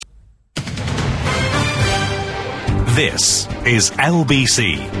This is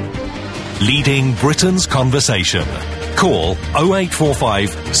LBC, leading Britain's conversation. Call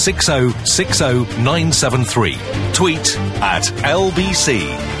 0845 6060 973. Tweet at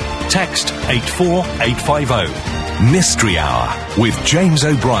LBC. Text 84850. Mystery Hour with James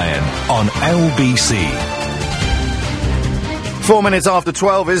O'Brien on LBC. 4 minutes after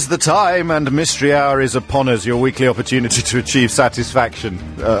 12 is the time, and Mystery Hour is upon us, your weekly opportunity to achieve satisfaction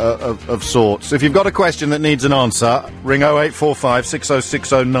of sorts. If you've got a question that needs an answer, ring 0845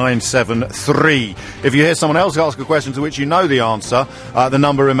 6060 973. If you hear someone else ask a question to which you know the answer, the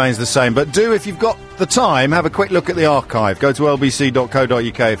number remains the same. But do, if you've got the time, have a quick look at the archive. Go to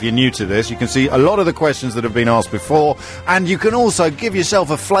lbc.co.uk if you're new to this. You can see a lot of the questions that have been asked before, and you can also give yourself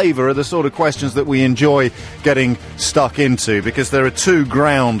a flavour of the sort of questions that we enjoy getting stuck into, because there are two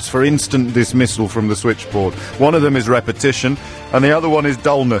grounds for instant dismissal from the switchboard. One of them is repetition, and the other one is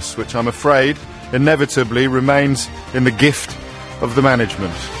dullness, which I'm afraid inevitably remains in the gift of the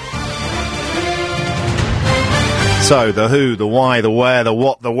management. So, the who, the why, the where, the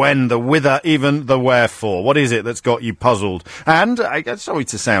what, the when, the whither, even the wherefore. What is it that's got you puzzled? And, sorry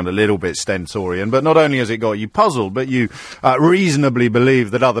to sound a little bit stentorian, but not only has it got you puzzled, but you reasonably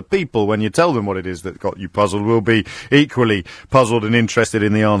believe that other people, when you tell them what it is that got you puzzled, will be equally puzzled and interested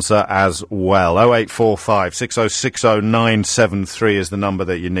in the answer as well. 0845 6060 973 is the number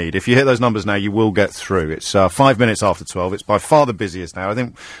that you need. If you hit those numbers now, you will get through. It's 5 minutes after 12. It's by far the busiest now. I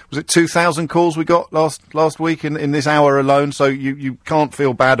think, was it 2,000 calls we got last week in this hour alone, so you can't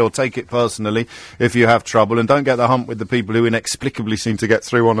feel bad or take it personally if you have trouble, and don't get the hump with the people who inexplicably seem to get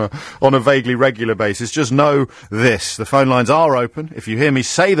through on a vaguely regular basis. Just know this: the phone lines are open. If you hear me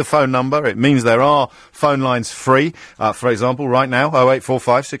say the phone number, it means there are phone lines free. For example, right now,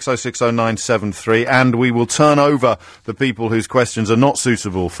 0845 6060 973, and we will turn over the people whose questions are not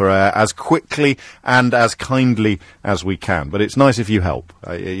suitable for air as quickly and as kindly as we can. But it's nice if you help.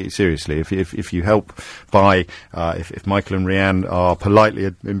 Seriously, if you help by if Michael and Rhiann are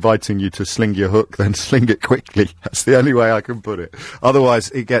politely inviting you to sling your hook, then sling it quickly. That's the only way I can put it.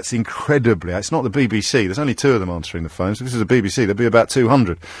 Otherwise, it gets incredibly... It's not the BBC. There's only two of them answering the phones. If this is the BBC, there'd be about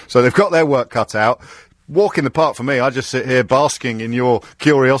 200. So they've got their work cut out. Walk in the park for me. I just sit here basking in your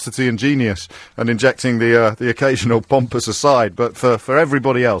curiosity and genius and injecting the occasional pompous aside. But for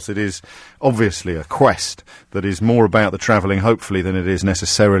everybody else, it is obviously a quest that is more about the travelling, hopefully, than it is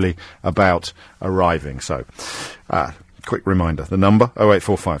necessarily about arriving. So, quick reminder, the number,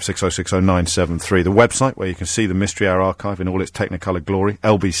 0845 6060 973. The website, where you can see the Mystery Hour archive in all its technicolor glory,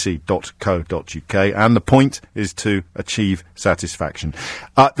 lbc.co.uk. And the point is to achieve satisfaction.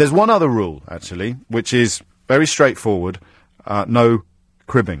 There's one other rule, actually, which is very straightforward. No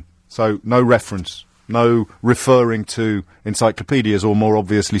cribbing. So, no reference. No referring to encyclopedias or, more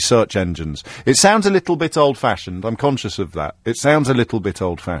obviously, search engines. It sounds a little bit old-fashioned. I'm conscious of that. It sounds a little bit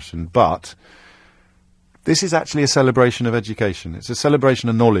old-fashioned, but this is actually a celebration of education. It's a celebration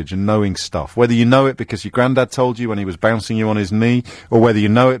of knowledge and knowing stuff. Whether you know it because your granddad told you when he was bouncing you on his knee, or whether you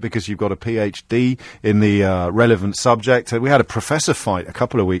know it because you've got a PhD in the relevant subject. We had a professor fight a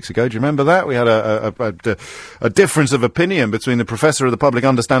couple of weeks ago. Do you remember that? We had a difference of opinion between the professor of the public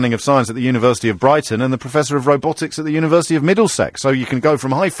understanding of science at the University of Brighton and the professor of robotics at the University of Middlesex. So you can go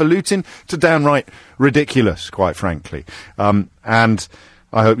from highfalutin to downright ridiculous, quite frankly. And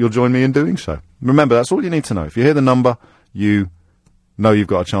I hope you'll join me in doing so. Remember, that's all you need to know. If you hear the number, you know you've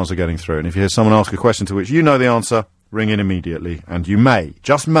got a chance of getting through. And if you hear someone ask a question to which you know the answer, ring in immediately. And you may,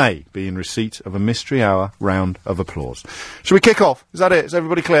 just may, be in receipt of a Mystery Hour round of applause. Shall we kick off? Is that it? Is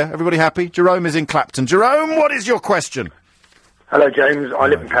everybody clear? Everybody happy? Jerome is in Clapton. Jerome, what is your question? Hello, James. I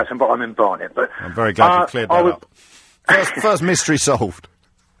live in Clapton, but I'm in Barnet. But I'm very glad you cleared that up. First mystery solved.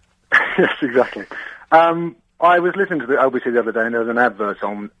 Yes, exactly. I was listening to the LBC the other day, and there was an advert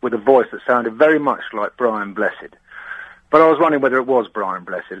on with a voice that sounded very much like Brian Blessed. But I was wondering whether it was Brian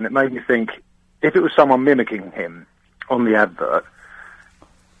Blessed, and it made me think, if it was someone mimicking him on the advert,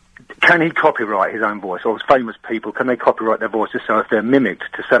 can he copyright his own voice? Or famous people, can they copyright their voices so if they're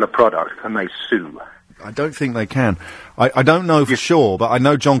mimicked to sell a product, can they sue? I don't think they can. I don't know for sure, but I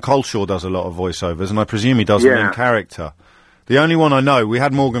know John Coleshaw does a lot of voiceovers, and I presume he does them in character. The only one I know, we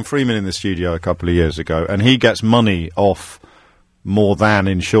had Morgan Freeman in the studio a couple of years ago, and he gets money off More Than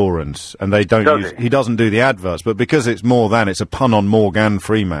Insurance, and they don't he doesn't do the adverts, but because it's More Than, it's a pun on Morgan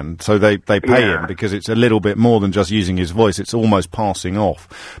Freeman, so they pay him because it's a little bit more than just using his voice, it's almost passing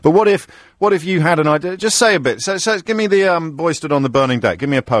off. But what if you had an idea? Just say a bit. So give me the Boy Stood on the Burning Deck. Give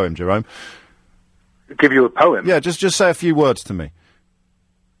me a poem, Jerome. Give you a poem? Yeah, just say a few words to me.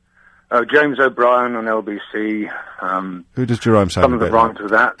 Oh, James O'Brien on LBC. Who does Jerome sound some a of the bit rhymes like?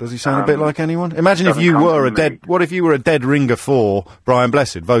 with that. Does he sound a bit like anyone? Imagine if doesn't you come were a from dead... me. What if you were a dead ringer for Brian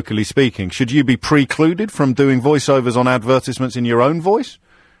Blessed, vocally speaking? Should you be precluded from doing voiceovers on advertisements in your own voice?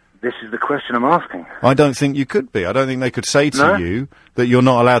 This is the question I'm asking. I don't think you could be. I don't think they could say to No? you that you're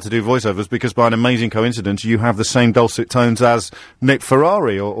not allowed to do voiceovers because by an amazing coincidence you have the same dulcet tones as Nick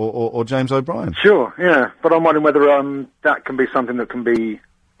Ferrari or James O'Brien. Sure, yeah. But I'm wondering whether that can be something that can be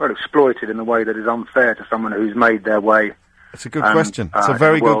exploited in a way that is unfair to someone who's made their way. It's a good question. It's a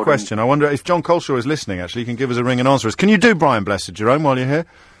very good question. I wonder if John Colshaw is listening, actually, he can give us a ring and answer us. Can you do Brian Blessed, Jerome, while you're here?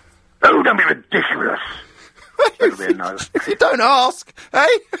 Oh, don't be ridiculous. That'll be a no. If you don't ask, hey?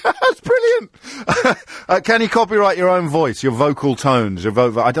 That's brilliant. Can you copyright your own voice, your vocal tones,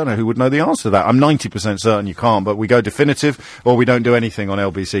 your I don't know who would know the answer to that. I'm 90% certain you can't, but we go definitive or we don't do anything on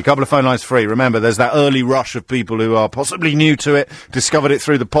LBC. Couple of phone lines free. Remember, there's that early rush of people who are possibly new to it, discovered it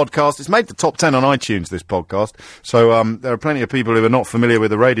through the podcast. It's made the top 10 on iTunes, this podcast. So there are plenty of people who are not familiar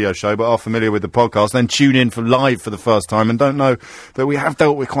with the radio show, but are familiar with the podcast, then tune in for live for the first time and don't know that we have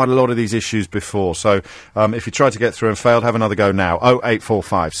dealt with quite a lot of these issues before. So if you tried to get through and failed, have another go now.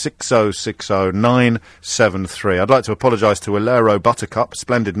 0845 6060 973. I'd like to apologise to Alero Buttercup,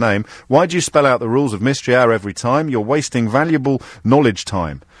 splendid name. Why do you spell out the rules of Mystery Hour every time? You're wasting valuable knowledge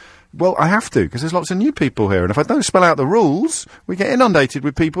time. Well, I have to, because there's lots of new people here, and if I don't spell out the rules, we get inundated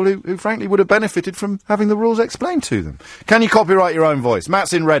with people who frankly would have benefited from having the rules explained to them. Can you copyright your own voice?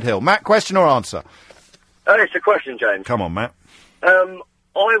 Matt's in Red Hill. Matt, question or answer? It's a question, James. Come on, Matt.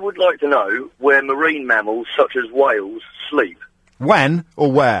 I would like to know where marine mammals such as whales sleep. When or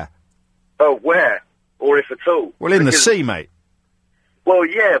where? Oh, where? Or if at all. Well, in the sea, mate. Well,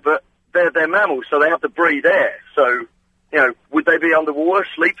 yeah, but they're mammals, so they have to breathe air. So, would they be underwater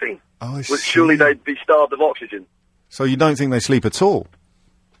sleeping? Oh, I Well, surely they'd be starved of oxygen. So you don't think they sleep at all?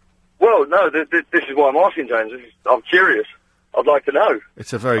 Well, no, this is why I'm asking, James. I'm curious. I'd like to know.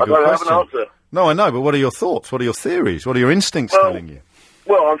 It's a very I good don't question. have an answer. No, I know, but what are your thoughts? What are your theories? What are your instincts telling you?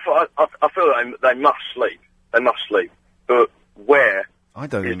 Well, I feel like they must sleep. They must sleep. But where I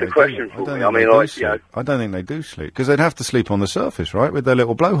don't is think the they question do. for me? I I mean, don't think they do sleep because they'd have to sleep on the surface, right, with their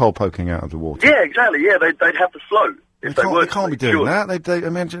little blowhole poking out of the water. Yeah, exactly. Yeah, they'd have to float if they were. They can't be to sleep, doing sure. that. I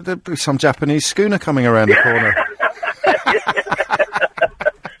mean, there'd be some Japanese schooner coming around the corner.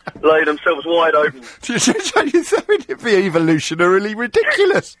 Lay themselves wide open. It'd be evolutionarily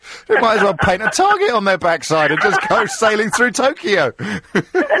ridiculous. They might as well paint a target on their backside and just go sailing through Tokyo.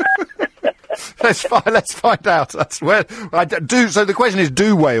 Let's find out. That's where So the question is,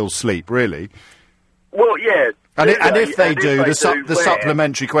 do whales sleep? Really? Well, yeah. And if they do, the where?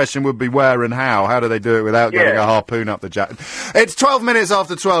 supplementary question would be where and how. How do they do it without getting a harpoon up the jacket? It's 12 minutes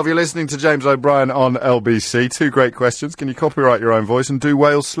after 12. You're listening to James O'Brien on LBC. Two great questions. Can you copyright your own voice? And do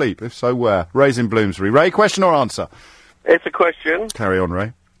whales sleep? If so, where? Ray's in Bloomsbury. Ray, question or answer? It's a question. Carry on,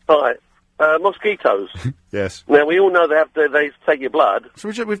 Ray. Hi. Mosquitoes. Yes. Now, we all know they take your blood. So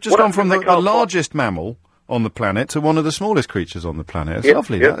we've just gone from the largest mammal on the planet to one of the smallest creatures on the planet. It's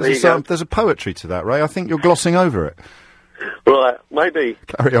lovely. There's a poetry to that, Ray. I think you're glossing over it. Right, maybe.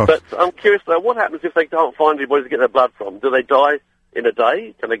 Carry on. But I'm curious, though, what happens if they can't find anybody to get their blood from? Do they die in a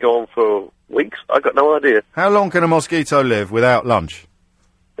day? Can they go on for weeks? I've got no idea. How long can a mosquito live without lunch?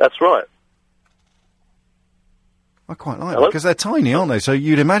 That's right. I quite like that, because they're tiny, aren't they? So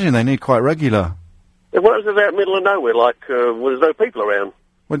you'd imagine they need quite regular... And what if they're out in the middle of nowhere, like, where there's no people around?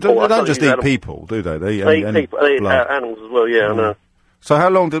 Well, they don't just eat people, do they? They eat people. They eat animals as well, yeah, I know. So how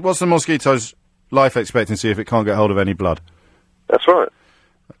long what's the mosquito's life expectancy if it can't get hold of any blood? That's right.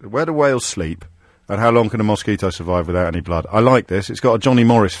 Where do whales sleep? And how long can a mosquito survive without any blood? I like this. It's got a Johnny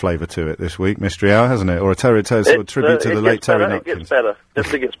Morris flavour to it this week, Mystery Hour, hasn't it? Or a tribute to the late Terry Nutkins. It gets better.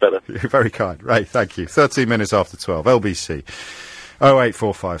 Definitely gets better. You're very kind. Ray, thank you. 13 minutes after 12. LBC.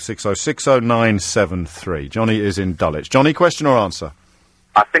 0845 6060 973. Johnny is in Dulwich. Johnny, question or answer?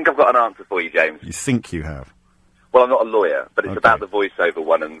 I think I've got an answer for you, James. You think you have? Well, I'm not a lawyer, but it's about the voiceover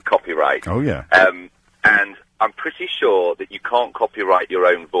one and copyright. Oh, yeah. And I'm pretty sure that you can't copyright your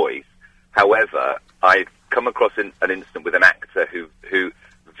own voice. However, I've come across an incident with an actor who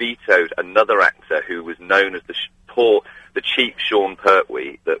vetoed another actor who was known as the cheap Sean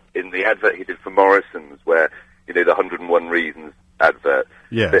Pertwee, that in the advert he did for Morrison's, where, the 101 Reasons advert,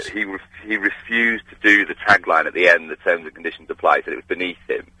 yes, that he refused to do the tagline at the end, the terms and conditions apply, said it was beneath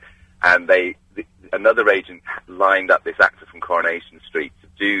him. And another agent lined up this actor from Coronation Street to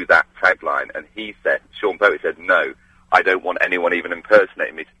do that tagline, and Sean Pertwee said, no, I don't want anyone even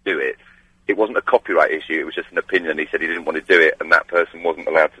impersonating me to do it. It wasn't a copyright issue, it was just an opinion. He said he didn't want to do it, and that person wasn't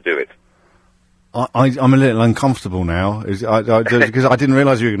allowed to do it. I'm a little uncomfortable now, because I didn't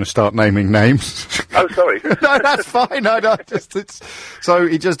realise you were going to start naming names. Oh, sorry. No, that's fine. So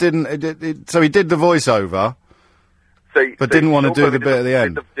he just didn't. So he did the voiceover, but didn't want to do the bit at the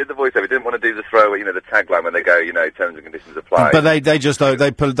end. Did the voiceover? Didn't want to do the throwaway, the tagline when they go, terms and conditions apply.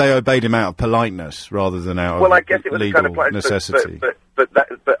 But they obeyed him out of politeness rather than out of I guess it was legal kind of necessity. But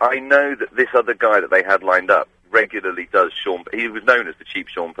I know that this other guy that they had lined up regularly does Sean. He was known as the cheap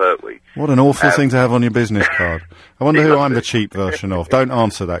Sean Pertwee. What an awful thing to have on your business card. I wonder who I'm the cheap version of. Don't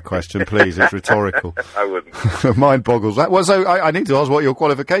answer that question, please. It's rhetorical. I wouldn't. Mind boggles that. Well, so I need to ask what your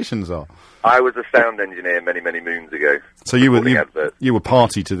qualifications are. I was a sound engineer many, many moons ago. So you were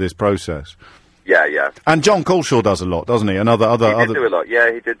party to this process. Yeah. And John Culshaw does a lot, doesn't he? He did do a lot.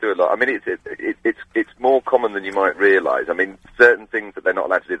 Yeah, he did do a lot. I mean, it's more common than you might realise. I mean, certain things that they're not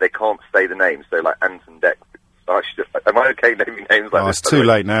allowed to do, they can't say the names. So, like Anton Deck. Am I okay naming names like this? It's too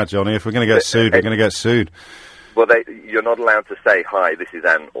late now, Johnny. If we're going to get sued, we're going to get sued. Well, you're not allowed to say, hi, this is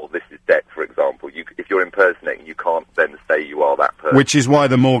Anne, or this is Deck, for example. If you're impersonating, you can't then say you are that person. Which is why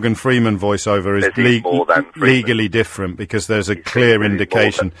the Morgan Freeman voiceover is legally different, because there's a clear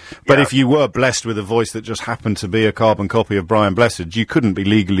indication. But if you were blessed with a voice that just happened to be a carbon copy of Brian Blessed, you couldn't be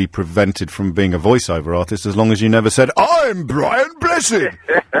legally prevented from being a voiceover artist as long as you never said, I'm Brian Blessed!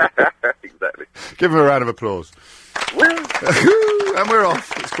 Exactly. Give him a round of applause. And we're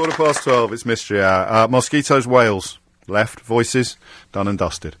off. It's 12:15. It's Mystery Hour. Mosquitoes, Wales. Left. Voices. Done and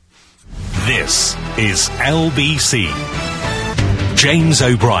dusted. This is LBC. James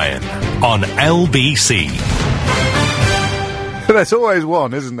O'Brien on LBC. There's always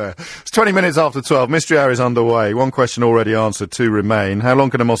one, isn't there? It's 20 minutes after 12. Mystery Hour is underway. One question already answered. Two remain. How long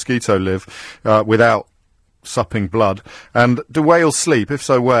can a mosquito live without supping blood? And do whales sleep? If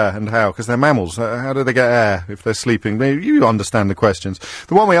so, where and how? Because they're mammals. How do they get air if they're sleeping? You understand the questions.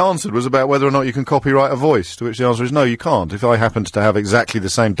 The one we answered was about whether or not you can copyright a voice, to which the answer is no, you can't. If I happened to have exactly the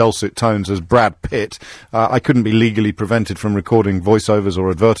same dulcet tones as Brad Pitt, I couldn't be legally prevented from recording voiceovers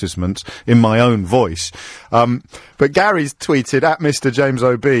or advertisements in my own voice. But Gary's tweeted at Mr. James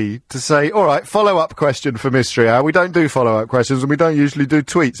O.B. to say, all right, follow-up question for Mystery Hour. We don't do follow-up questions and we don't usually do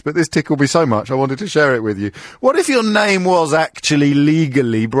tweets, but this tickled me so much I wanted to share it with you. What if your name was actually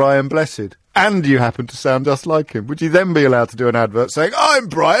legally Brian Blessed, and you happen to sound just like him? Would you then be allowed to do an advert saying, I'm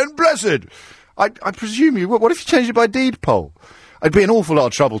Brian Blessed? I presume you would. What if you changed it by deed poll? It'd be an awful lot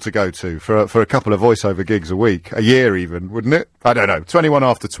of trouble to go to for a couple of voiceover gigs a week, a year even, wouldn't it? I don't know. 21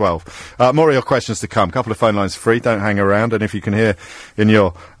 after 12. More of your questions to come. Couple of phone lines free. Don't hang around. And if you can hear in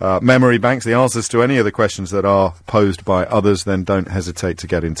your memory banks the answers to any of the questions that are posed by others, then don't hesitate to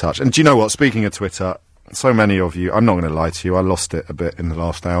get in touch. And do you know what? Speaking of Twitter, so many of you, I'm not going to lie to you, I lost it a bit in the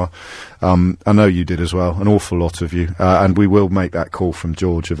last hour. I know you did as well, an awful lot of you. And we will make that call from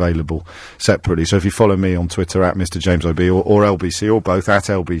George available separately. So if you follow me on Twitter at Mr. James OB or LBC, or both at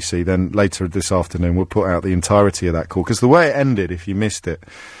LBC, then later this afternoon we'll put out the entirety of that call. Because the way it ended, if you missed it,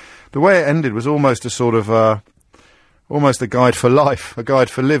 the way it ended was almost a sort of, almost a guide for life, a guide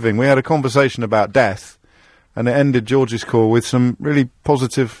for living. We had a conversation about death, and it ended George's call with some really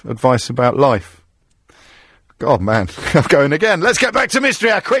positive advice about life. God, man, I'm going again. Let's get back to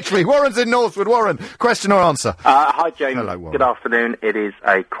Mystery Hour quickly. Warren's in Northwood. Warren, question or answer? Hi, James. Hello, Warren. Good afternoon. It is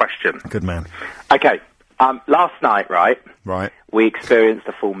a question. Good man. Okay. Last night, right, we experienced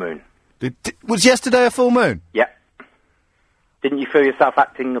a full moon. Was yesterday a full moon? Yeah. Didn't you feel yourself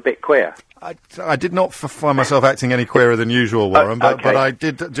acting a bit queer? I did not find myself acting any queerer than usual, Warren, but I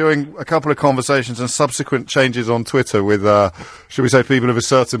did, during a couple of conversations and subsequent changes on Twitter with, shall we say, people of a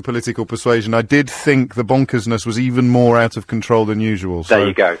certain political persuasion, I did think the bonkersness was even more out of control than usual. So there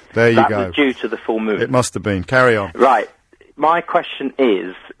you go. There you go. That was due to the full moon. It must have been. Carry on. Right. My question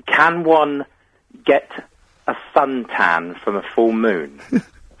is, can one get a suntan from a full moon?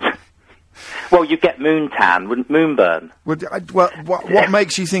 Well, you get moon tan, wouldn't moonburn? What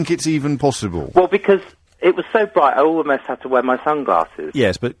makes you think it's even possible? Well, because it was so bright, I almost had to wear my sunglasses.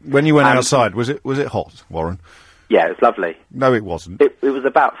 Yes, but when you went outside, was it hot, Warren? Yeah, it was lovely. No, it wasn't. It was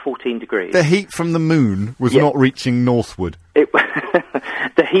about 14 degrees. The heat from the moon was not reaching northward.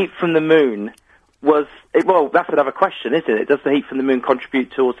 The heat from the moon was... well, that's another question, isn't it? Does the heat from the moon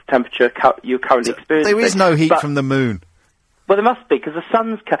contribute towards the temperature you're currently experiencing? There is no heat from the moon. Well, there must be, because the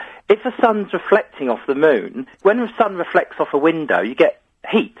sun's... if the sun's reflecting off the moon, when the sun reflects off a window, you get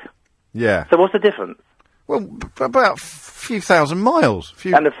heat. Yeah. So what's the difference? Well, about a few thousand miles.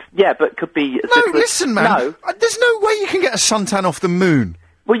 Yeah, but it could be... No, listen, man. No. There's no way you can get a suntan off the moon.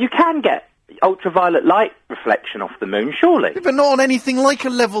 Well, you can get ultraviolet light reflection off the moon, surely. Yeah, but not on anything like a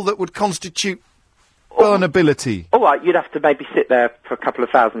level that would constitute burnability? All right, you'd have to maybe sit there for a couple of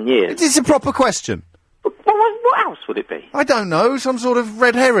thousand years. It's a proper question. Well, what else would it be? I don't know, some sort of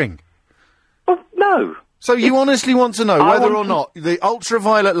red herring. Well, no. So you honestly want to know I whether want or not the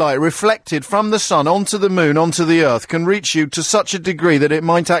ultraviolet light reflected from the sun onto the moon, onto the Earth, can reach you to such a degree that it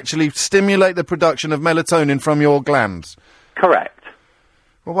might actually stimulate the production of melatonin from your glands? Correct.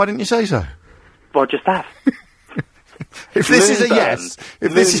 Well, why didn't you say so? Well, just have. If this is a Moonburn. yes,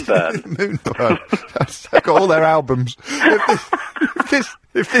 if this is Moonburn, I've got all their albums.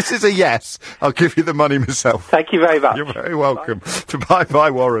 If this is a yes, I'll give you the money myself. Thank you very much. You're very welcome. To Bye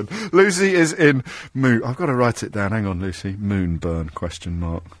Warren. Lucy is in Moon. I've got to write it down. Hang on, Lucy. Moonburn? Question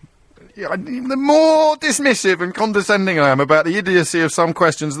mark. Yeah, the more dismissive and condescending I am about the idiocy of some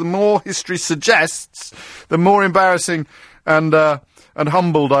questions, the more history suggests, the more embarrassing and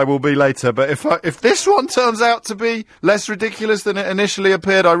humbled I will be later. But if this one turns out to be less ridiculous than it initially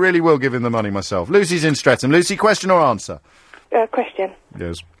appeared, I really will give him the money myself. Lucy's in Streatham. Lucy, question or answer? Question.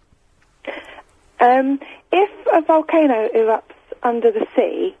 Yes. If a volcano erupts under the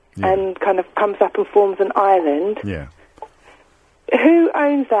sea and kind of comes up and forms an island, who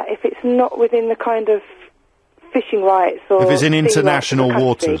owns that if it's not within the kind of fishing rights or... If it's in sea rights of the international country?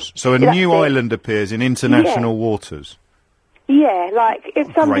 waters. So a new island appears in international waters. Yeah, like if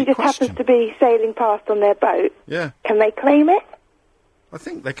somebody just question. happens to be sailing past on their boat, Yeah. can they claim it? I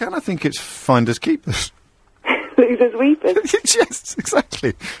think they can. I think it's finders keepers. Losers weepers. Yes,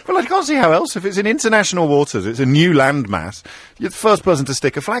 exactly. Well, I can't see how else. If it's in international waters, it's a new landmass, you're the first person to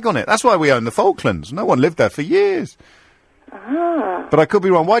stick a flag on it. That's why we own the Falklands. No one lived there for years. Ah. But I could be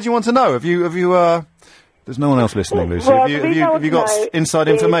wrong. Why do you want to know? Have you, there's no one else listening, Lucy. Well, have you got inside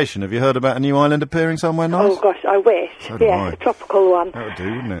information? Have you heard about a new island appearing somewhere nice? Oh, gosh, I wish. So do I. A tropical one. That would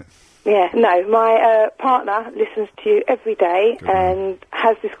do, wouldn't it? Yeah, no, my partner listens to you every day and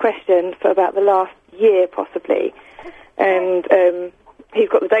has this question for about the last year, possibly. And he's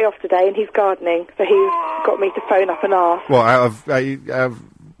got the day off today and he's gardening, so he's got me to phone up and ask. What, out of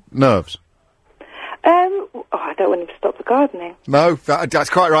nerves? I don't want him to stop the gardening. No, that's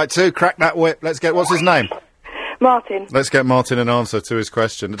quite right too. Crack that whip. Let's get, what's his name? Martin. Let's get Martin an answer to his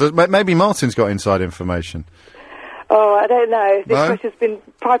question. Maybe Martin's got inside information. Oh, I don't know. This No? question's been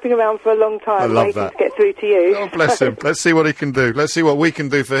piping around for a long time, love waiting that. to get through to you. Oh, bless him. Let's see what he can do. Let's see what we can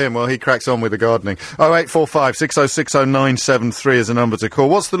do for him while he cracks on with the gardening. 0845 6060 973 is a number to call.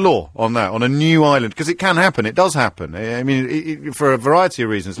 What's the law on that, on a new island? Because it can happen. It does happen. I mean, for a variety of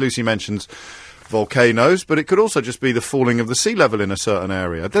reasons. Lucy mentions volcanoes, but it could also just be the falling of the sea level in a certain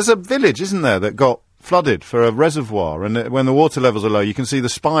area. There's a village, isn't there, that got flooded for a reservoir, and when the water levels are low, you can see the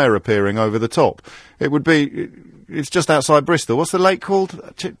spire appearing over the top. It would be... It's just outside Bristol. What's the lake called?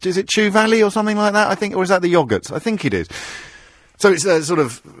 Is it Chew Valley or something like that, I think? Or is that the Yogurts? I think it is. So it's a sort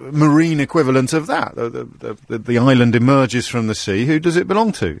of marine equivalent of that. The island emerges from the sea. Who does it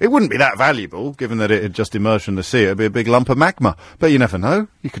belong to? It wouldn't be that valuable, given that it had just emerged from the sea. It would be a big lump of magma. But you never know.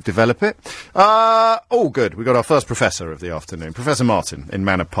 You could develop it. Oh, good. We've got our first professor of the afternoon. Professor Martin in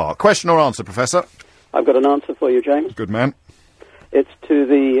Manor Park. Question or answer, Professor? I've got an answer for you, James. Good man. It's to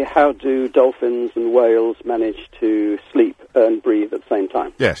the how do dolphins and whales manage to sleep and breathe at the same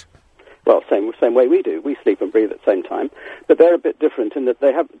time? Yes. Well, same way we do. We sleep and breathe at the same time, but they're a bit different in that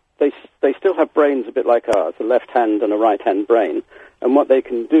they still have brains a bit like ours, a left hand and a right hand brain. And what they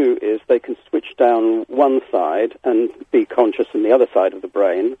can do is they can switch down one side and be conscious in the other side of the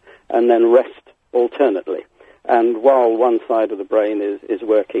brain, and then rest alternately. And while one side of the brain is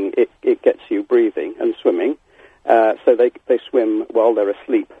working, it gets you breathing and swimming. So they swim while they're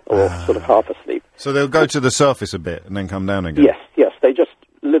asleep, or sort of half asleep. So they'll go to the surface a bit and then come down again? Yes. They just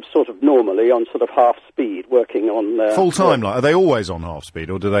live sort of normally on sort of half speed, working on... full time, like, are they always on half speed,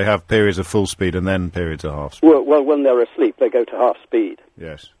 or do they have periods of full speed and then periods of half speed? Well, when they're asleep, they go to half speed.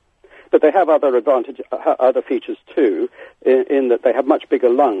 Yes. But they have other features too, in that they have much bigger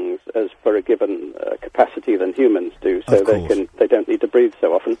lungs as for a given capacity than humans do, so they don't need to breathe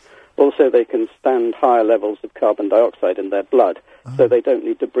so often. Also, they can stand higher levels of carbon dioxide in their blood, so they don't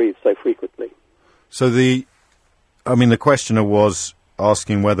need to breathe so frequently. So the questioner was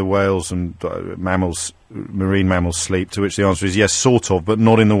asking whether whales and marine mammals sleep, to which the answer is yes, sort of, but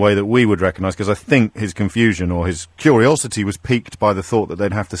not in the way that we would recognise, because I think his confusion or his curiosity was piqued by the thought that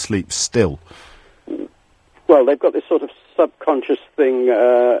they'd have to sleep still. Well, they've got this sort of subconscious thing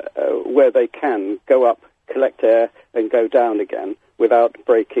where they can go up, collect air, and go down again without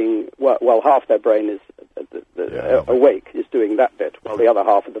breaking. Well, half their brain is awake, is doing that bit, while the other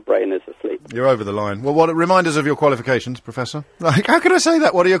half of the brain is asleep. You're over the line. Well, remind us of your qualifications, Professor. Like, how can I say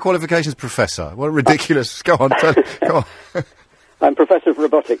that? What are your qualifications, Professor? What ridiculous. Go on. Go on. I'm Professor of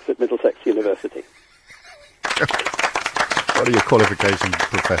Robotics at Middlesex University. What are your qualifications,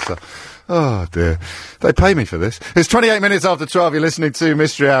 Professor? Oh, dear. They pay me for this. It's 28 minutes after 12. You're listening to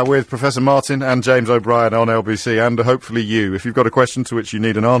Mystery Hour with Professor Martin and James O'Brien on LBC, and hopefully you. If you've got a question to which you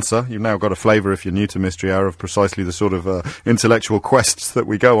need an answer, you've now got a flavour, if you're new to Mystery Hour, of precisely the sort of intellectual quests that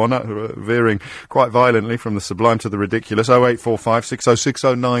we go on, veering quite violently from the sublime to the ridiculous. 0845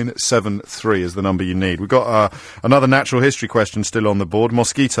 6060 973 is the number you need. We've got another natural history question still on the board.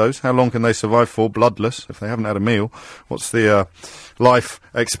 Mosquitoes, how long can they survive for bloodless if they haven't had a meal? What's the life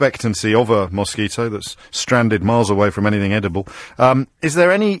expectancy of a mosquito that's stranded miles away from anything edible? Is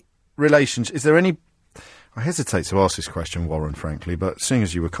there any relationship? Is there any? I hesitate to ask this question, Warren, frankly, but seeing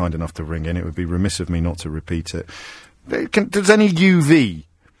as you were kind enough to ring in, it would be remiss of me not to repeat it. Does any UV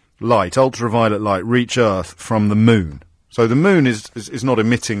light, ultraviolet light, reach Earth from the moon? So the moon is not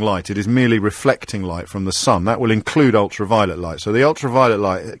emitting light, it is merely reflecting light from the sun. That will include ultraviolet light. So the ultraviolet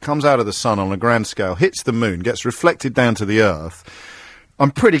light, it comes out of the sun on a grand scale, hits the moon, gets reflected down to the Earth.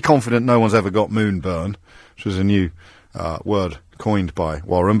 I'm pretty confident no one's ever got moonburn, which was a new word coined by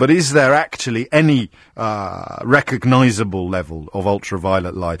Warren. But is there actually any recognisable level of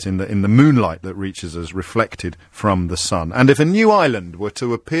ultraviolet light in the moonlight that reaches us reflected from the sun? And if a new island were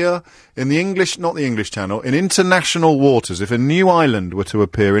to appear in the English, not the English Channel, in international waters, if a new island were to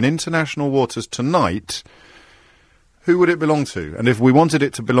appear in international waters tonight, who would it belong to? And if we wanted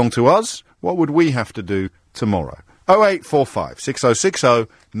it to belong to us, what would we have to do tomorrow? 0845 6060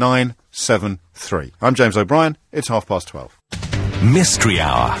 973. I'm James O'Brien. It's 12:30. Mystery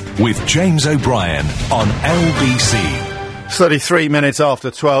Hour with James O'Brien on LBC. 33 minutes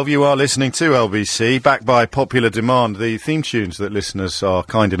after 12, you are listening to LBC, backed by popular demand, the theme tunes that listeners are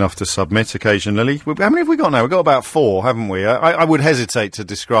kind enough to submit occasionally. How many have we got now? We've got about 4, haven't we? I would hesitate to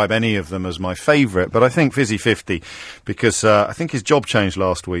describe any of them as my favourite, but I think Fizzy 50, because I think his job changed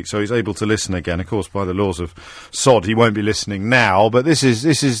last week, so he's able to listen again. Of course, by the laws of sod, he won't be listening now, but this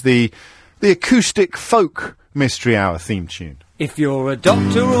is the acoustic folk Mystery Hour theme tune. If you're a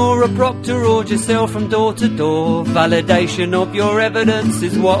doctor or a proctor or just sell from door to door, validation of your evidence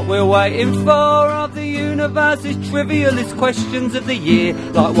is what we're waiting for. Of the universe's trivialist questions of the year,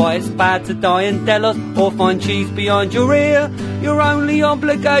 like why it's bad to die in Delos or find cheese behind your ear. Your only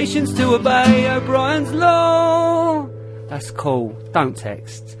obligation's to obey O'Brien's law. That's cool, don't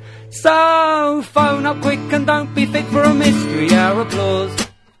text. So phone up quick and don't be thick for a Mystery Hour applause.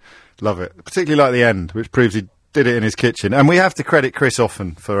 Love it, particularly like the end, which proves he did it in his kitchen. And we have to credit Chris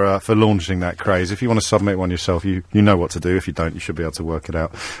Offen for launching that craze. If you want to submit one yourself, you know what to do. If you don't, you should be able to work it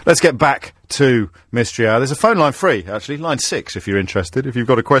out. Let's get back to Mystery Hour. There's a phone line free, actually, line 6 if you're interested. If you've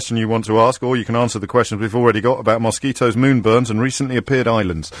got a question you want to ask, or you can answer the questions we've already got about mosquitoes, moonburns and recently appeared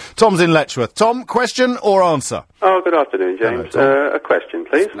islands. Tom's in Letchworth. Tom, question or answer? Oh, good afternoon, James. Hello, a question,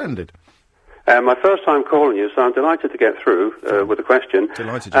 please. Splendid. My first time calling you, so I'm delighted to get through with a question.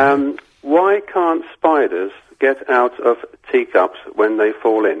 Delighted. Why can't spiders get out of teacups when they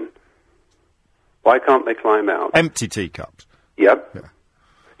fall in? Why can't they climb out? Empty teacups? Yep. Yeah.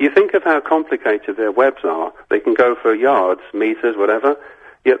 You think of how complicated their webs are. They can go for yards, meters, whatever,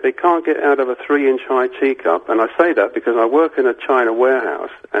 yet they can't get out of a 3-inch high teacup. And I say that because I work in a China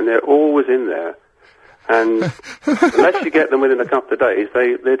warehouse, and they're always in there. And unless you get them within a couple of days,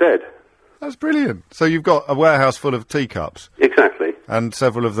 they're dead. That's brilliant. So you've got a warehouse full of teacups. Exactly. And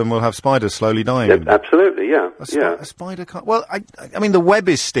several of them will have spiders slowly dying. Yeah, absolutely, yeah. A spider can't... Well, I mean, the web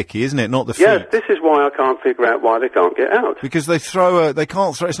is sticky, isn't it? Not the feet. Yes, this is why I can't figure out why they can't get out. Because they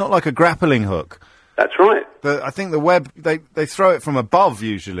can't throw... It's not like a grappling hook. That's right. I think the web, they throw it from above,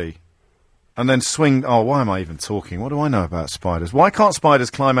 usually. And then swing... Oh, why am I even talking? What do I know about spiders? Why can't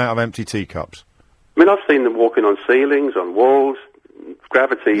spiders climb out of empty teacups? I mean, I've seen them walking on ceilings, on walls...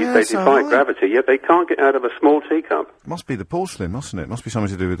 Gravity, they defy gravity, yet they can't get out of a small teacup. Must be the porcelain, mustn't it? Must be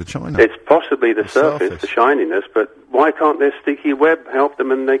something to do with the china. It's possibly the surface, the shininess, but why can't their sticky web help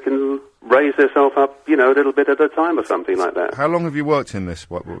them and they can raise themselves up, a little bit at a time or something like that? How long have you worked in this?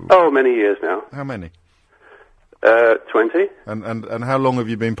 Oh, many years now. How many? 20. And how long have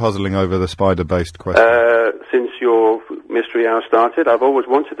you been puzzling over the spider-based question? Since your Mystery Hour started, I've always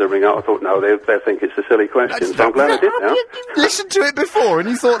wanted to ring up. I thought, no, they think it's a silly question, so I'm glad I did now. You listened to it before and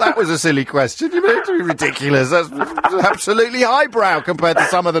you thought that was a silly question. You mean it's ridiculous. That's absolutely highbrow compared to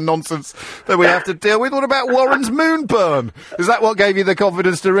some of the nonsense that we have to deal with. What about Warren's moonburn? Is that what gave you the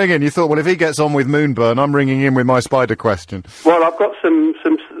confidence to ring in? You thought, well, if he gets on with moonburn, I'm ringing in with my spider question. Well, I've got some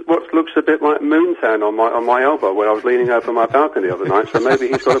what looks a bit like moontan on my elbow well when I was leaning over my balcony the other night, so maybe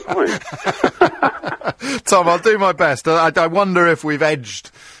he's got a point. Tom, I'll do my best. I wonder if we've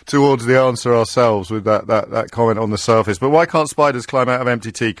edged towards the answer ourselves with that comment on the surface. But why can't spiders climb out of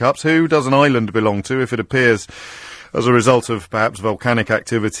empty teacups? Who does an island belong to if it appears as a result of perhaps volcanic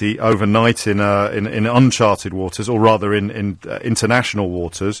activity overnight in uncharted waters, or rather in international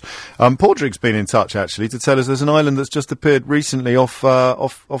waters? Padraig's been in touch actually to tell us there's an island that's just appeared recently off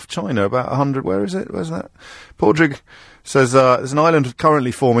China, about 100. Where is it? Where's that? Padraig says there's an island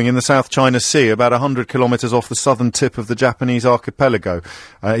currently forming in the South China Sea, about 100 kilometres off the southern tip of the Japanese archipelago.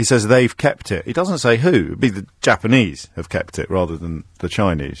 He says they've kept it. He doesn't say who. It'd be the Japanese have kept it rather than the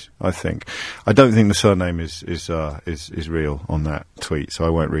Chinese, I think. I don't think the surname is real on that tweet, so I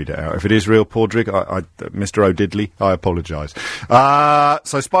won't read it out. If it is real, Padraig, Mr. O'Diddley, I apologise.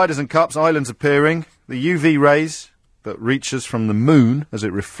 So spiders and cups, islands appearing, the UV rays that reaches from the moon as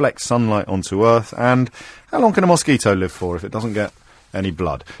it reflects sunlight onto Earth, and how long can a mosquito live for if it doesn't get any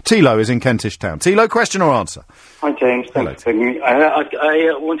blood? Tilo is in Kentish Town. Tilo, question or answer? Hi, James. Thanks for me. I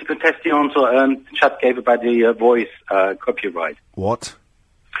want to contest the answer the chap gave about the voice copyright. What?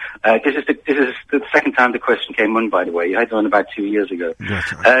 This is the second time the question came on, by the way. You had it on about 2 years ago.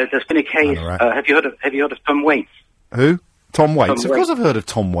 There's been a case. Have you heard of Tom Waits? Who? Tom Waits. Of course I've heard of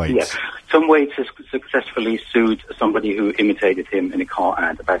Tom Waits. Yes. Tom Waits has successfully sued somebody who imitated him in a car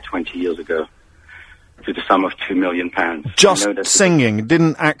ad about 20 years ago to the sum of £2 million. Just singing,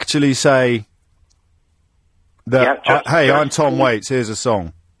 didn't actually say that, hey, I'm Tom Waits, here's a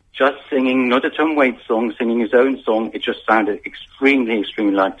song. Just singing, not a Tom Waits song, singing his own song. It just sounded extremely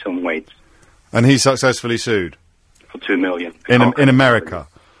like Tom Waits. And he successfully sued? For $2 million. In America?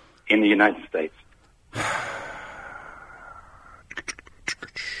 In the United States.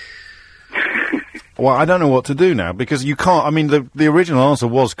 Well, I don't know what to do now, because you can't, I mean, the original answer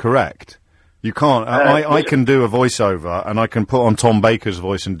was correct. You can't, I can do a voiceover, and I can put on Tom Baker's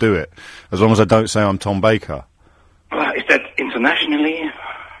voice and do it, as long as I don't say I'm Tom Baker. Is that internationally?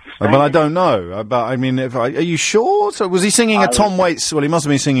 Well, I don't know, but I mean, are you sure? So was he singing a Tom Waits, well, he must have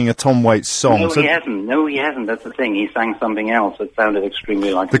been singing a Tom Waits song. No, he hasn't, that's the thing, he sang something else that sounded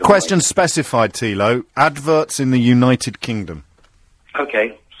extremely like the question specified, Tilo, adverts in the United Kingdom.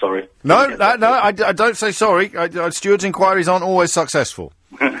 Okay. Sorry. No, I don't say sorry. Steward's inquiries aren't always successful.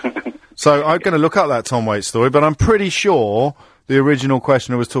 So I'm going to look up that Tom Waits story, but I'm pretty sure the original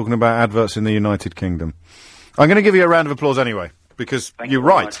questioner was talking about adverts in the United Kingdom. I'm going to give you a round of applause anyway, because you're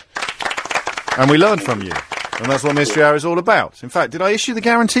right. And we learned from you. And that's what Mystery Hour is all about. In fact, did I issue the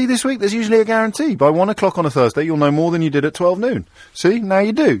guarantee this week? There's usually a guarantee. By 1 o'clock on a Thursday, you'll know more than you did at 12 noon. See? Now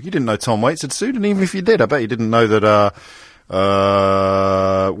you do. You didn't know Tom Waits had sued, and even if you did, I bet you didn't know that,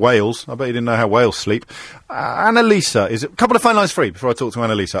 whales. I bet you didn't know how whales sleep. Annalisa is a couple of phone lines free before I talk to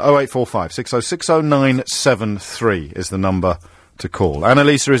Annalisa. 0845 6060 973 is the number to call.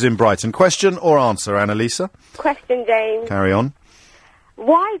 Annalisa is in Brighton. Question or answer, Annalisa? Question, James. Carry on.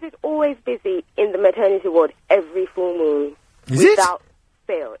 Why is it always busy in the maternity ward every full moon? Without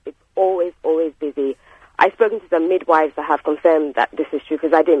fail. It's always busy. I've spoken to some midwives that have confirmed that this is true,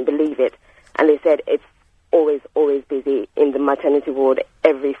 because I didn't believe it. And they said it's always busy in the maternity ward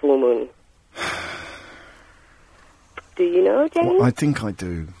every full moon. Do you know, James? Well, I think I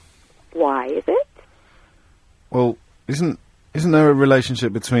do. Why is it? Well, isn't there a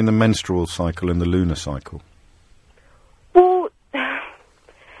relationship between the menstrual cycle and the lunar cycle? Well,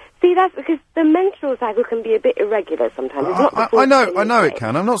 see, that's because the menstrual cycle can be a bit irregular sometimes. It's not I know it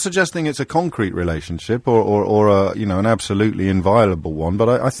can. I'm not suggesting it's a concrete relationship or a, an absolutely inviolable one,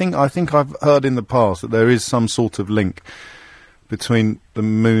 but I think I've heard in the past that there is some sort of link between the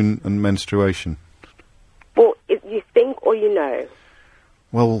moon and menstruation. Well, if you think or you know?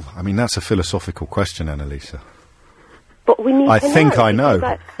 Well, I mean, that's a philosophical question, Annalisa. But we need to know. I think I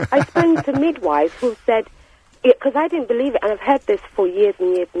know. I spoke to midwives who said, because I didn't believe it, and I've heard this for years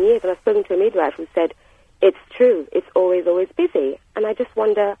and years and years, and I've spoken to a midwife who said, it's true, it's always busy. And I just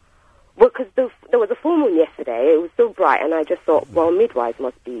wonder, well, because there was a full moon yesterday, it was so bright, and I just thought, well, midwives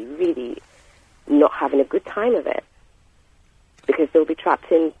must be really not having a good time of it, because they'll be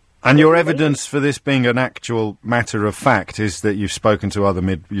trapped in... And your evidence for this being an actual matter of fact is that you've spoken to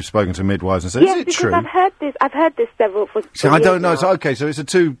midwives and said, yes, is it true? I've heard this several... See, I don't know. Okay, so it's a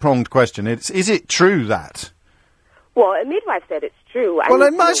two-pronged question. Is it true that... Well, a midwife said it's true.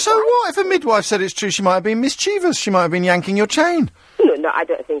 Well, so what? If a midwife said it's true, she might have been mischievous. She might have been yanking your chain. No, I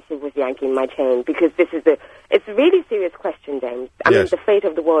don't think she was yanking my chain, because it's a really serious question, James. I mean, the fate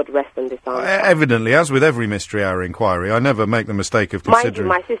of the world rests on this answer. Evidently, as with every Mystery Hour inquiry, I never make the mistake of considering...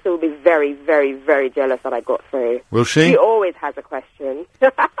 Mind you, my sister will be very, very, very jealous that I got through. Will she? She always has a question.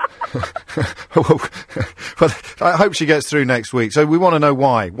 Well, I hope she gets through next week. So we want to know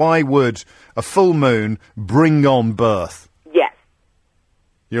why. Why would a full moon bring on birth? Yes.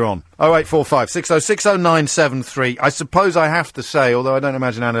 You're on. 0845 6060973. I suppose I have to say, although I don't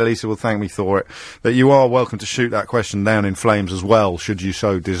imagine Annalisa will thank me for it, that you are welcome to shoot that question down in flames as well, should you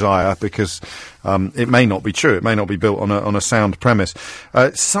so desire, because it may not be true. It may not be built on a sound premise.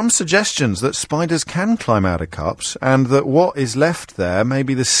 Some suggestions that spiders can climb out of cups, and that what is left there may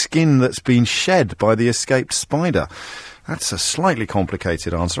be the skin that's been shed by the escaped spider. That's a slightly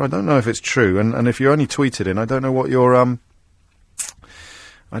complicated answer. I don't know if it's true, and if you only tweeted in, I don't know what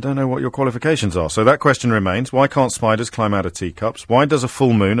your qualifications are. So that question remains. Why can't spiders climb out of teacups? Why does a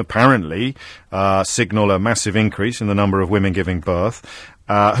full moon apparently signal a massive increase in the number of women giving birth?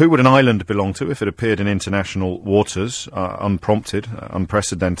 Who would an island belong to if it appeared in international waters, unprompted,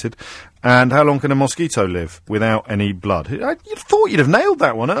 unprecedented? And how long can a mosquito live without any blood? You thought you'd have nailed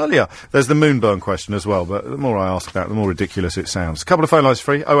that one earlier. There's the moonburn question as well, but the more I ask that, the more ridiculous it sounds. A couple of phone lines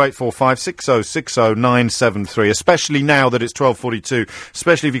free, 0845 6060973, especially now that it's 12:42,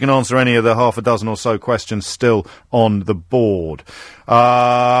 especially if you can answer any of the half a dozen or so questions still on the board.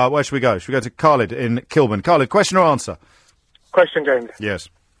 Where should we go? Should we go to Khalid in Kilburn? Khalid, question or answer? Question, James. Yes.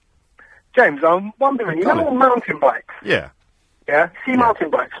 James, I'm wondering, you know mountain bikes? Yeah. Yeah? See mountain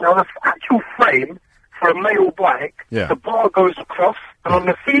bikes. Now, the actual frame for a male bike, the bar goes across, and on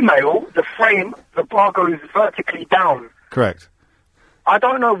the female, the bar goes vertically down. Correct. I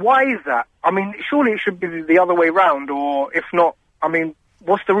don't know, why is that? I mean, surely it should be the other way round, or if not, I mean,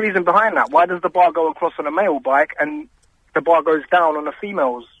 what's the reason behind that? Why does the bar go across on a male bike, and the bar goes down on a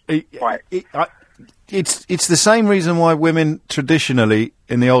female's bike? It's the same reason why women traditionally,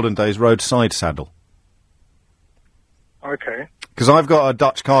 in the olden days, rode side saddle. Okay. Because I've got a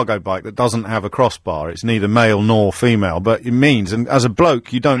Dutch cargo bike that doesn't have a crossbar. It's neither male nor female, but it means, and as a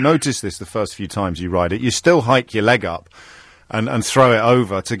bloke, you don't notice this the first few times you ride it. You still hike your leg up and throw it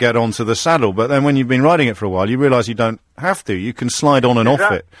over to get onto the saddle. But then when you've been riding it for a while, you realise you don't have to. You can slide on and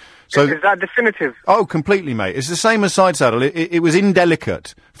off it. So is that definitive? Oh, completely, mate. It's the same as side saddle. It was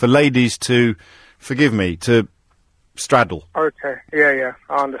indelicate for ladies to, forgive me, to straddle. Okay, yeah,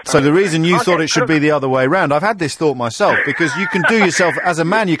 I understand. So the reason you thought it should be the other way round, I've had this thought myself, because you can do yourself, as a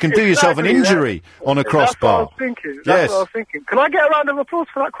man, you can do yourself an injury on a crossbar. That's what I was thinking. That's what I was thinking. Can I get a round of applause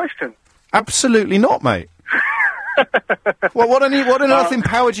for that question? Absolutely not, mate. Well, what on earth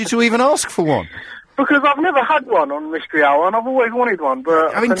empowered you to even ask for one? Because I've never had one on Mystery Hour, and I've always wanted one,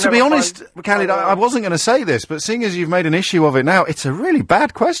 but... I mean, to be honest, Khalid, I wasn't going to say this, but seeing as you've made an issue of it now, it's a really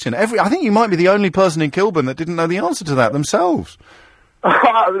bad question. I think you might be the only person in Kilburn that didn't know the answer to that themselves.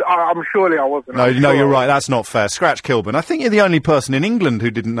 I'm surely I wasn't. No, you're right, that's not fair. Scratch Kilburn. I think you're the only person in England who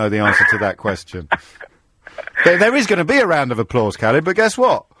didn't know the answer to that question. There is going to be a round of applause, Khalid, but guess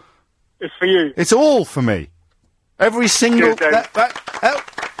what? It's for you. It's all for me. Every single...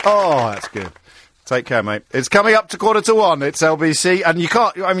 Oh, that's good. Take care, mate. It's coming up to 1:45. It's LBC, and you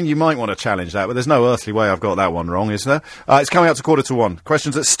can't... I mean, you might want to challenge that, but there's no earthly way I've got that one wrong, is there? It's coming up to 1:45.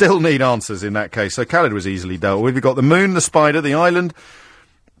 Questions that still need answers in that case. So Khalid was easily dealt with. We've got the moon, the spider, the island...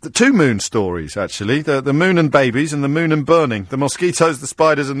 The two moon stories, actually. The moon and babies and the moon and burning. The mosquitoes, the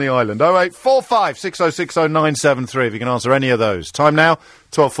spiders and the island. 0845 6060973 if you can answer any of those. Time now,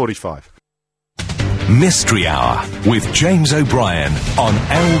 12:45. Mystery Hour with James O'Brien on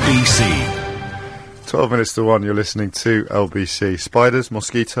LBC. 12 minutes to 1, you're listening to LBC. Spiders,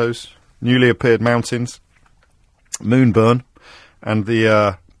 mosquitoes, newly appeared mountains, moonburn, and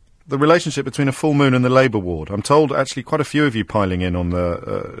the relationship between a full moon and the labour ward. I'm told, actually, quite a few of you piling in on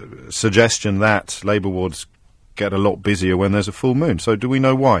the suggestion that labour wards get a lot busier when there's a full moon. So do we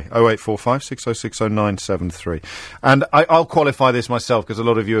know why? 0845 6060973. And I'll qualify this myself, because a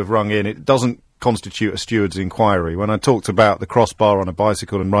lot of you have rung in. It doesn't constitute a steward's inquiry. When I talked about the crossbar on a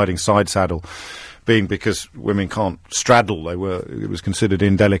bicycle and riding side saddle being because women can't straddle, it was considered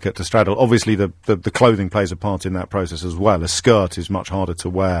indelicate to straddle. Obviously, the clothing plays a part in that process as well. A skirt is much harder to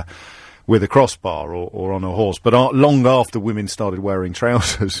wear with a crossbar or on a horse. But long after women started wearing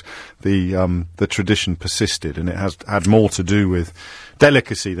trousers, the tradition persisted, and it has had more to do with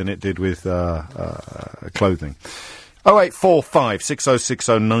delicacy than it did with clothing. 0845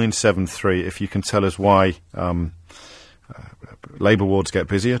 6060973 if you can tell us why Labour wards get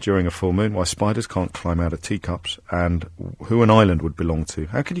busier during a full moon, why spiders can't climb out of teacups, and who an island would belong to.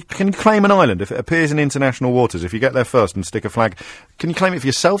 How can you claim an island if it appears in international waters? If you get there first and stick a flag, can you claim it for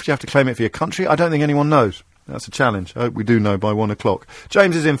yourself? Do you have to claim it for your country? I don't think anyone knows. That's a challenge. I hope we do know by 1 o'clock.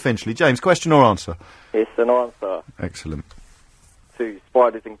 James is in Finchley. James, question or answer? It's an answer. Excellent. To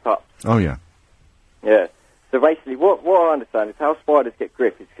spiders in cups. Oh, yeah. Yeah. So basically, what I understand is how spiders get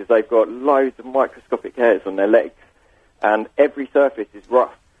grip is because they've got loads of microscopic hairs on their legs, and every surface is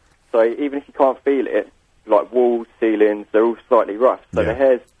rough. So even if you can't feel it, like walls, ceilings, they're all slightly rough. So the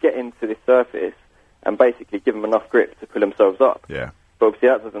hairs get into this surface and basically give them enough grip to pull themselves up. Yeah. But obviously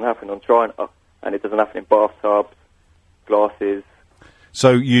that doesn't happen on China, and it doesn't happen in bathtubs, glasses.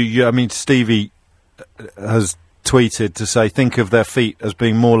 So I mean, Stevie has tweeted to say, think of their feet as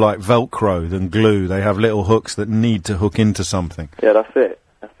being more like Velcro than glue. They have little hooks that need to hook into something. Yeah, that's it.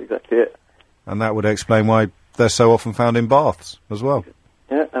 That's exactly it. And that would explain why they're so often found in baths as well.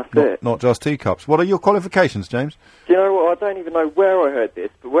 Yeah, that's it. Not just teacups. What are your qualifications, James? Do you know what? I don't even know where I heard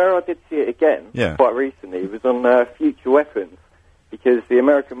this, but where I did see it again quite recently was on Future Weapons, because the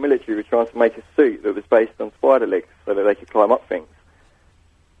American military were trying to make a suit that was based on spider legs so that they could climb up things.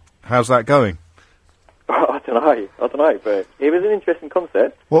 How's that going? I don't know, but it was an interesting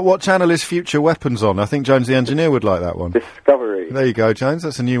concept. What channel is Future Weapons on? I think Jones the engineer would like that one. Discovery. There you go, Jones.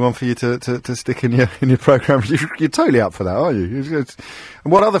 That's a new one for you to stick in your programme. You're totally up for that, aren't you?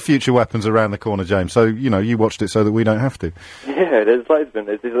 And what other future weapons are around the corner, James? So, you watched it so that we don't have to. Yeah, there's loads of them.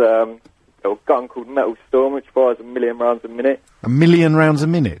 There's this little gun called Metal Storm, which fires 1 million rounds a minute. 1 million rounds a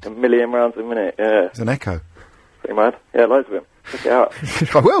minute? 1 million rounds a minute, yeah. It's an Echo. Pretty mad. Yeah, loads of them. Check it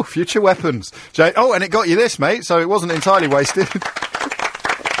out. I will. Future Weapons. And it got you this, mate, so it wasn't entirely wasted.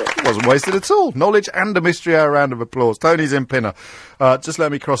 It wasn't wasted at all. Knowledge and a mystery hour round of applause. Tony's in Pinner. Just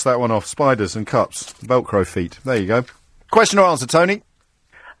let me cross that one off. Spiders and cups. Velcro feet. There you go. Question or answer, Tony?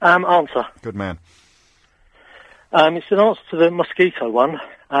 Answer. Good man. It's an answer to the mosquito one.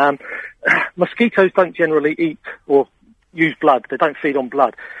 Mosquitoes don't generally eat or use blood. They don't feed on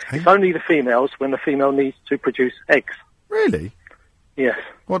blood. Hey? It's only the females when the female needs to produce eggs. Really? Yes.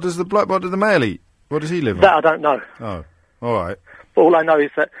 What does the male eat? What does he live on? That I don't know. Oh, all right. But all I know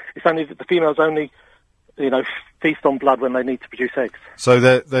is that it's only the females only, feast on blood when they need to produce eggs. So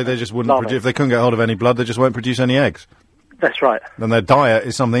they just wouldn't produce, if they couldn't get hold of any blood, they just won't produce any eggs? That's right. Then their diet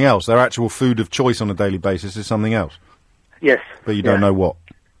is something else. Their actual food of choice on a daily basis is something else? Yes. But you don't know what?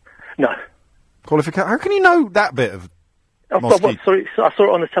 No. How can you know that bit of mosquito? I saw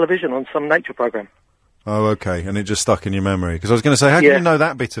it on the television on some nature programme. Oh, okay, and it just stuck in your memory. Because I was going to say, how can you know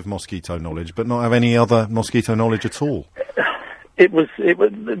that bit of mosquito knowledge, but not have any other mosquito knowledge at all? It was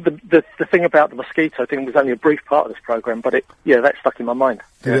the thing about the mosquito thing was only a brief part of this programme, but that stuck in my mind.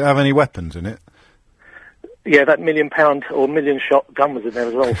 Did it have any weapons in it? Yeah, that £1 million or $1 million shot gun was in there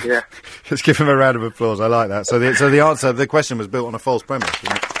as well. Yeah. Let's give him a round of applause. I like that. So the question was built on a false premise,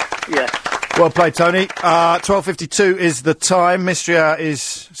 wasn't it? Yeah. Well played, Tony. 12:52 is the time. Mystery Hour is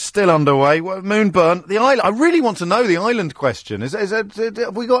still underway. Moonburn, the island. I really want to know the island question.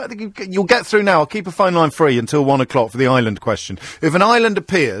 Have we got? You'll get through now. I'll keep a phone line free until 1 o'clock for the island question. If an island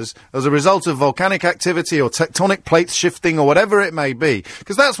appears as a result of volcanic activity or tectonic plates shifting or whatever it may be,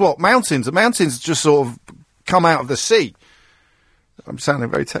 because that's what mountains just sort of come out of the sea. I'm sounding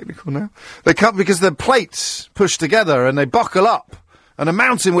very technical now. They come because the plates push together and they buckle up. And a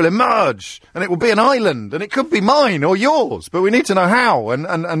mountain will emerge, and it will be an island, and it could be mine or yours, but we need to know how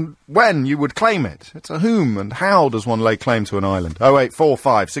and when you would claim it. It's a whom and how does one lay claim to an island?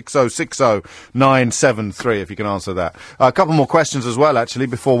 0845 6060 973, if you can answer that. A couple more questions as well, actually,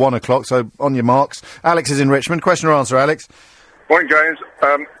 before 1 o'clock, so on your marks. Alex is in Richmond. Question or answer, Alex? Morning, James.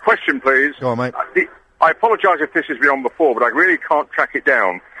 Question, please. Go on, mate. I apologise if this has been on before, but I really can't track it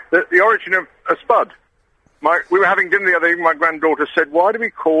down. The origin of a spud. We were having dinner the other evening. My granddaughter said, "Why do we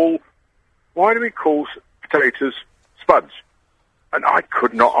call potatoes spuds?" And I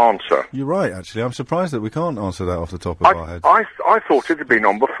could not answer. You're right, actually. I'm surprised that we can't answer that off the top of our heads. I thought it had been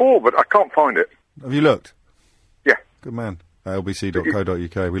on before, but I can't find it. Have you looked? Yeah. Good man.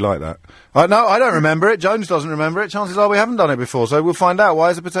 lbc.co.uk. We like that. No, I don't remember it. Jones doesn't remember it. Chances are we haven't done it before, so we'll find out. Why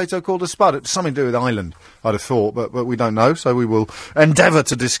is a potato called a spud? It's something to do with Ireland, I'd have thought, but we don't know, so we will endeavour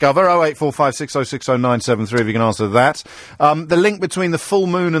to discover. 0845 6060 973 if you can answer that. The link between the full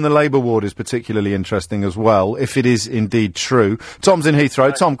moon and the Labour ward is particularly interesting as well, if it is indeed true. Tom's in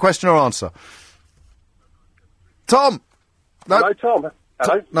Heathrow. Tom, question or answer? Tom! No. Hello, Tom.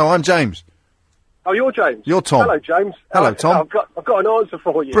 Hello? No, I'm James. Oh, you're James. You're Tom. Hello, James. Hello, Tom. I've got an answer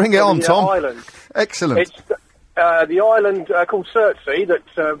for you. Bring it on, Tom. Island. Excellent. It's the island called Surtsey that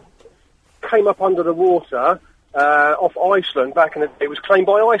came up under the water off Iceland back in the day. It was claimed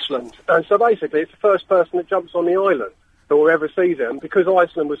by Iceland. And so basically it's the first person that jumps on the island or ever sees them, because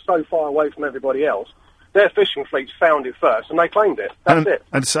Iceland was so far away from everybody else. Their fishing fleets found it first, and they claimed it.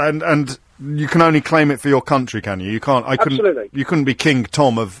 That's it. And you can only claim it for your country, can you? You can't. Absolutely. You couldn't be King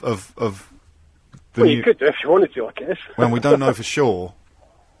Tom of the. Well, you could do if you wanted to, I guess. Well, we don't know for sure.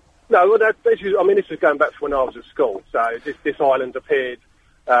 No, well, this is going back to when I was at school. So this island appeared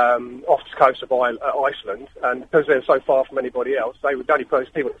off the coast of Iceland, and because they're so far from anybody else, they were the only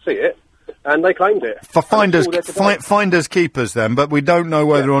first people to see it. And they claimed it. For finders keepers then, but we don't know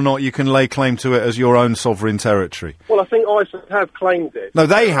whether or not you can lay claim to it as your own sovereign territory. Well, I think Iceland have claimed it. No,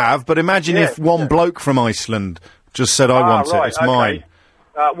 they have, but imagine if one bloke from Iceland just said, I want it, it's mine.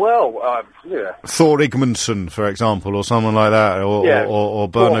 Yeah. Thor Igmundsson, for example, or someone like that, or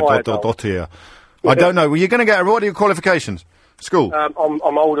Bernard Dottir. I don't know. Well, you're going to get, what are your qualifications? School?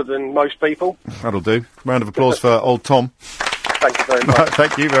 I'm older than most people. That'll do. Round of applause for old Tom. Thank you very much.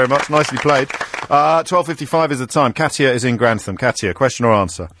 Thank you very much. Nicely played. 12:55 is the time. Katia is in Grantham. Katia, question or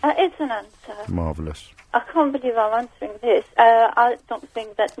answer? It's an answer. Marvellous. I can't believe I'm answering this. I don't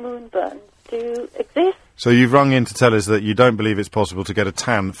think that moonburns do exist. So you've rung in to tell us that you don't believe it's possible to get a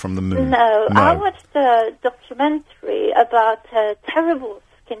tan from the moon. No. I watched a documentary about a terrible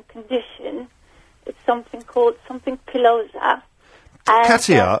skin condition. It's something called pilosa.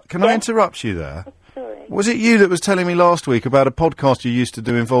 Katia, can I interrupt you there? Sorry. Was it you that was telling me last week about a podcast you used to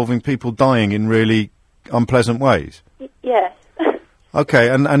do involving people dying in really unpleasant ways? Yes. Okay,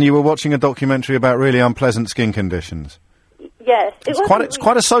 and you were watching a documentary about really unpleasant skin conditions? Yes. It's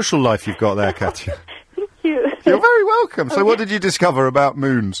quite a social life you've got there, Katia. Thank you. You're very welcome. So what did you discover about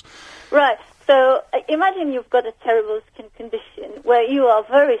moons? Right. So imagine you've got a terrible skin condition where you are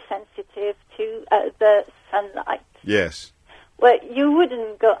very sensitive to the sunlight. Yes. Where you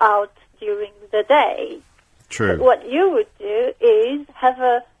wouldn't go out during the day. True. But what you would do is have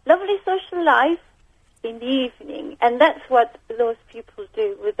a lovely social life in the evening, and that's what those people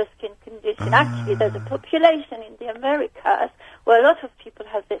do with the skin condition. Actually, there's a population in the Americas where a lot of people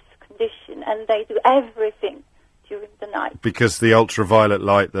have this condition, and they do everything during the night. Because the ultraviolet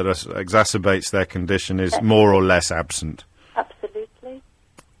light that exacerbates their condition is more or less absent. Absolutely.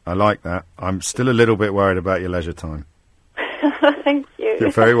 I like that. I'm still a little bit worried about your leisure time. Thank you.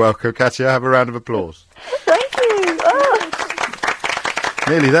 You're very welcome. Katia, have a round of applause. Thank you. Oh.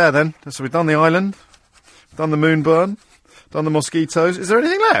 Nearly there, then. So we've done the island, done the moonburn, done the mosquitoes. Is there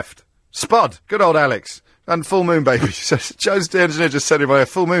anything left? Spud. Good old Alex. And full moon babies. Joe's the engineer just said about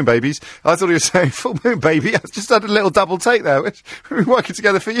full moon babies. I thought he was saying full moon baby. I just had a little double take there. We've been working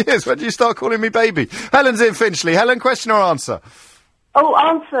together for years. When did you start calling me baby? Helen's in Finchley. Helen, question or answer? Oh,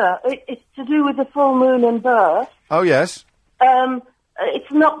 answer. It's to do with the full moon and birth. Oh, yes.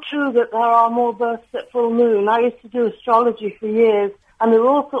 It's not true that there are more births at full moon. I used to do astrology for years, and there were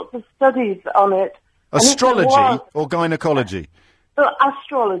all sorts of studies on it. Astrology or gynecology?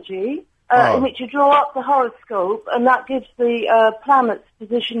 Astrology, in which you draw up the horoscope, and that gives the planet's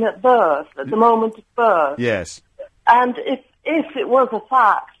position at birth, at the moment of birth. Yes. And if it was a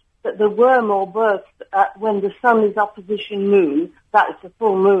fact that there were more births when the sun is opposition moon, that is the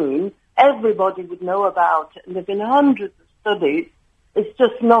full moon, everybody would know about it, and there have been hundreds of studies. It's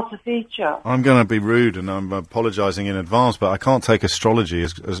just not a feature. I'm going to be rude, and I'm apologising in advance, but I can't take astrology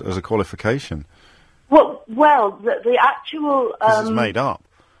as a qualification. Well, the actual... This is made up.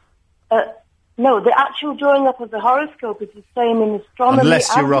 No, the actual drawing up of the horoscope is the same in astronomy.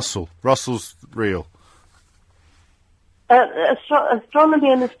 Unless you're Russell. Russell's real.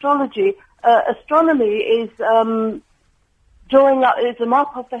 Astronomy and astrology. Astronomy is drawing up, is a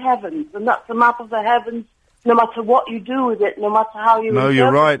map of the heavens, and that's a map of the heavens no matter what you do with it, no matter how you... No,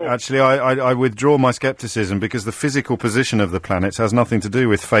 you're right. Actually, I withdraw my scepticism, because the physical position of the planets has nothing to do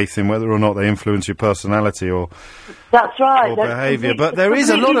with faith in whether or not they influence your personality or... That's right. Or behaviour. But there is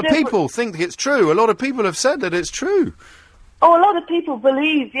a lot of people think it's true. A lot of people have said that it's true. Oh, a lot of people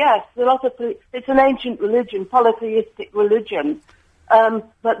believe, yes. It's an ancient religion, polytheistic religion.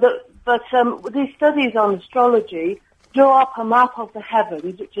 But these studies on astrology draw up a map of the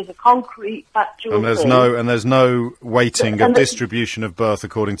heavens, which is a concrete, factual thing. And there's no weighting of distribution of birth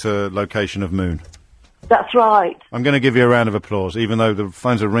according to location of moon. That's right. I'm going to give you a round of applause, even though the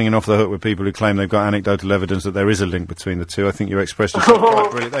phones are ringing off the hook with people who claim they've got anecdotal evidence that there is a link between the two. I think you expressed yourself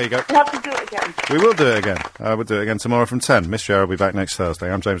quite brilliant. There you go. We have to do it again. We will do it again. We'll do it again tomorrow from 10. Mystery Hour will be back next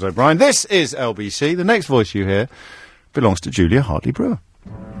Thursday. I'm James O'Brien. This is LBC. The next voice you hear belongs to Julia Hartley-Brewer.